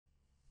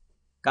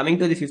Coming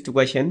to the fifth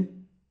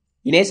question.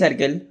 In a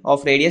circle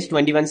of radius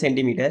 21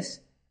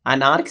 centimeters,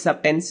 an arc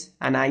subtends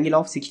an angle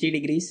of 60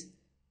 degrees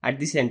at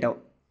the center.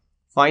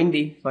 Find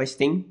the first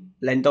thing,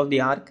 length of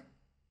the arc,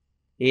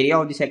 area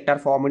of the sector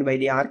formed by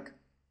the arc,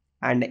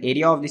 and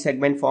area of the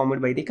segment formed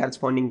by the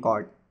corresponding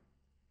chord.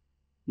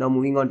 Now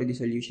moving on to the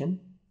solution.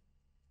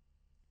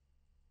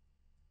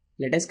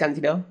 Let us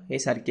consider a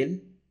circle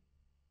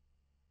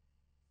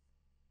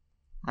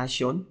as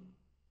shown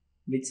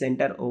with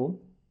center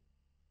O,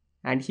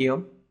 and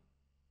here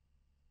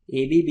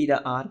AB be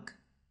the arc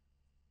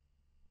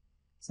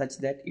such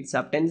that it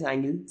subtends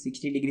angle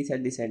 60 degrees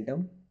at the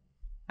center,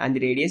 and the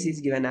radius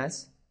is given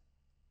as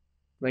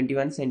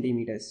 21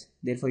 centimeters.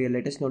 Therefore, here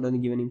let us note on the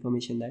given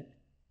information that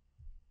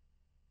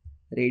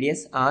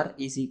radius R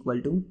is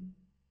equal to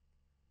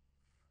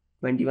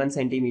 21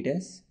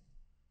 centimeters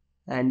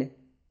and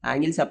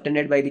angle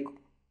subtended by the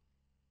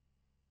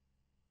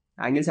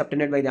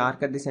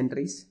arc at the center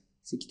is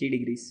 60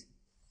 degrees.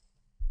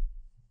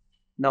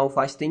 Now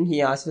first thing,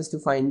 he asks us to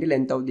find the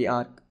length of the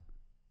arc.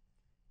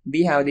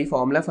 We have the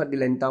formula for the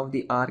length of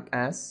the arc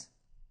as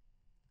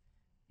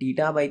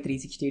theta by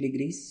 360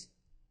 degrees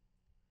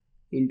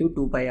into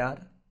 2 pi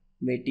r,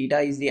 where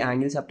theta is the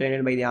angle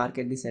subtended by the arc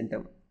at the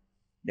center.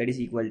 That is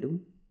equal to,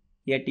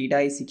 here theta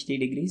is 60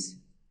 degrees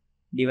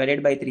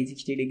divided by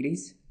 360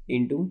 degrees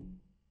into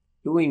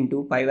 2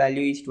 into pi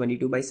value is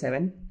 22 by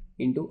 7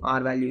 into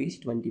r value is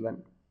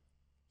 21.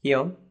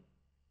 Here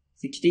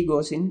 60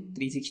 goes in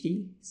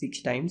 360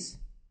 6 times,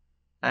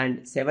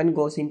 and 7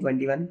 goes in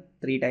 21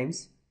 3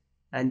 times,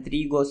 and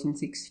 3 goes in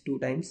 6 2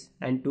 times,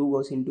 and 2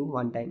 goes into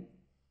 1 time.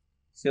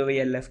 So we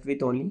are left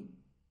with only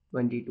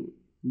 22.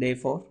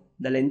 Therefore,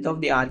 the length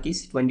of the arc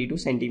is 22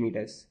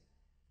 centimeters.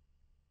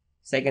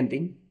 Second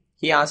thing,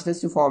 he asked us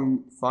to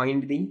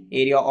find the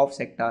area of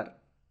sector.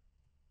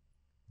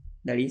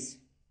 That is,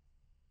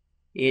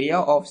 area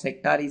of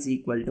sector is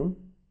equal to,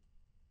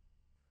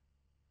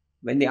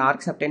 when the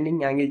arc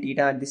subtending angle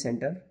theta at the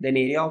center, then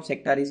area of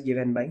sector is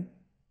given by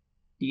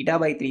theta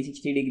by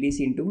 360 degrees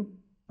into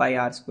pi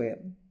r square,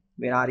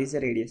 where r is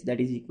the radius. That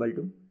is equal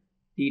to,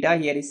 theta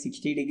here is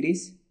 60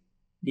 degrees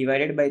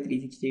divided by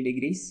 360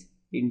 degrees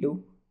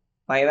into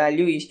pi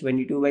value is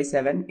 22 by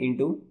 7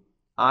 into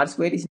r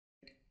square is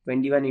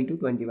 21 into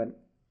 21.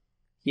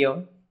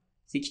 Here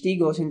 60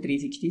 goes in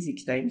 360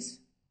 6 times,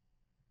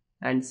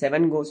 and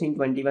 7 goes in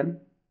 21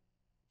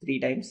 3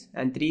 times,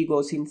 and 3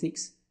 goes in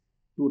 6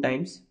 2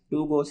 times,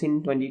 2 goes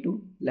in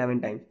 22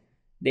 11 times.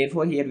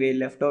 Therefore, here we are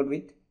left out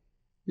with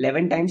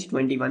 11 times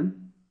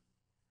 21,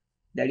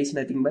 that is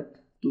nothing but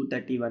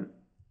 231.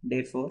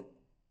 Therefore,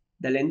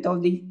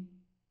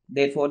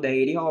 the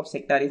area of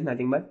sector is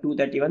nothing but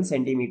 231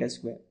 centimeters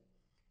square.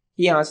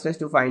 He asked us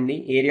to find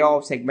the area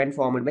of segment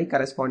formed by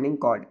corresponding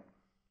chord.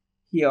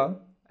 Here,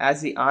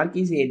 as the arc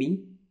is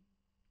AB,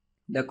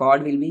 the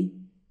chord will be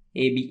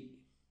AB.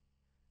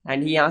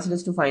 And he asked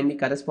us to find the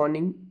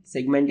corresponding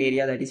segment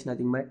area, that is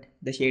nothing but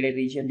the shaded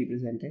region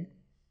represented.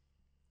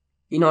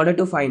 In order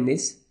to find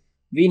this,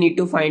 we need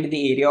to find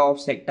the area of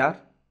sector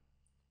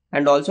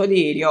and also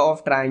the area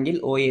of triangle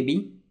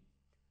OAB,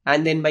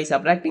 and then by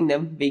subtracting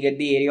them we get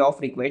the area of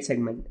required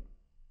segment.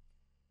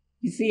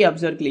 If we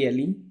observe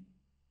clearly,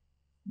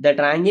 the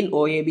triangle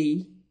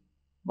OAB,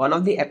 one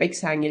of the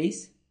apex angle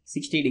is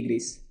 60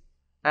 degrees,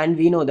 and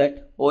we know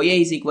that OA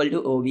is equal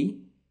to OB.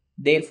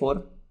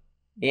 Therefore,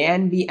 A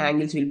and B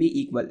angles will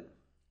be equal.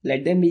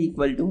 Let them be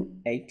equal to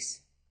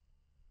x.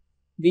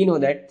 We know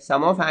that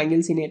sum of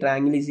angles in a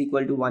triangle is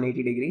equal to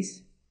 180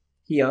 degrees.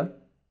 Here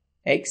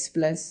x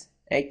plus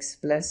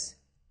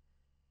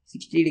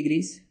 60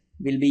 degrees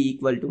will be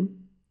equal to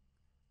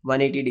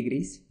 180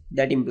 degrees.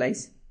 That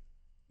implies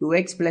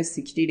 2x plus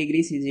 60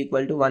 degrees is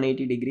equal to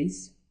 180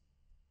 degrees.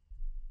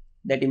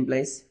 That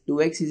implies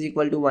 2x is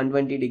equal to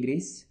 120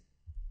 degrees,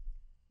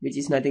 which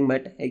is nothing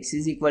but x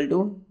is equal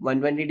to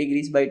 120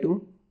 degrees by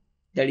 2,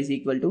 that is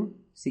equal to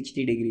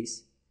 60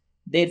 degrees.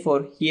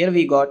 Therefore, here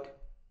we got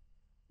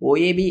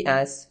OAB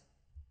as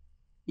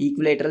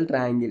equilateral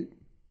triangle.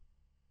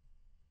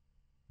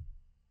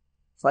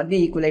 For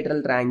the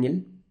equilateral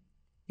triangle,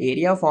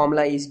 area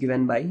formula is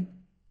given by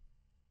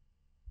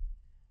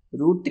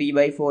root 3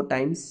 by 4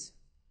 times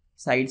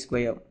side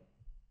square,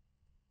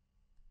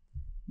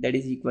 that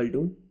is equal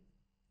to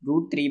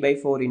root 3 by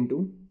 4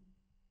 into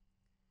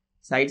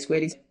side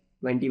square is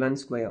 21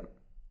 square,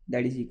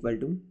 that is equal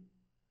to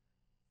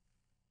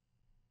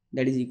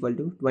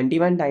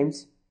 21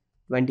 times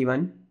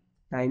 21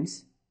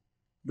 times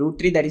root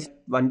 3, that is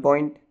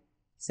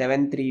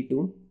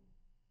 1.732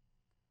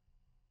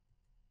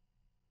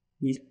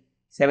 is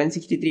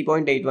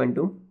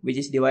 763.812, which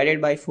is divided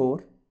by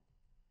 4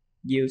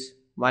 gives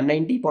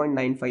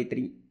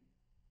 190.953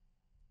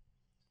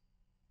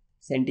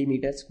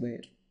 centimeter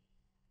square.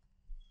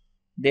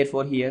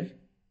 Therefore, here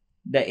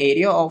the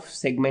area of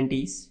segment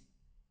is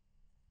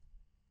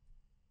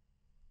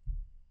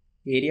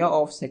area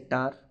of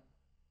sector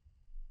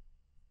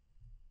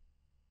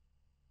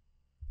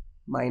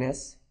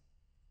minus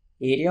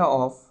area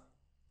of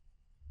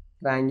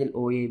triangle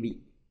OAB.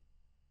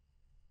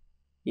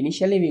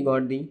 Initially we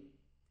got the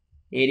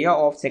area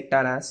of sector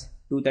as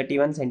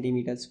 231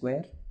 centimeters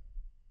square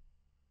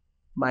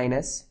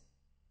minus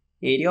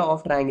area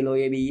of triangle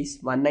OAB is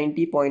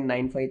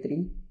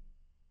 190.953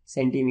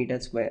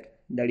 centimeters square,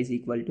 that is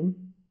equal to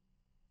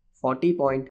 40.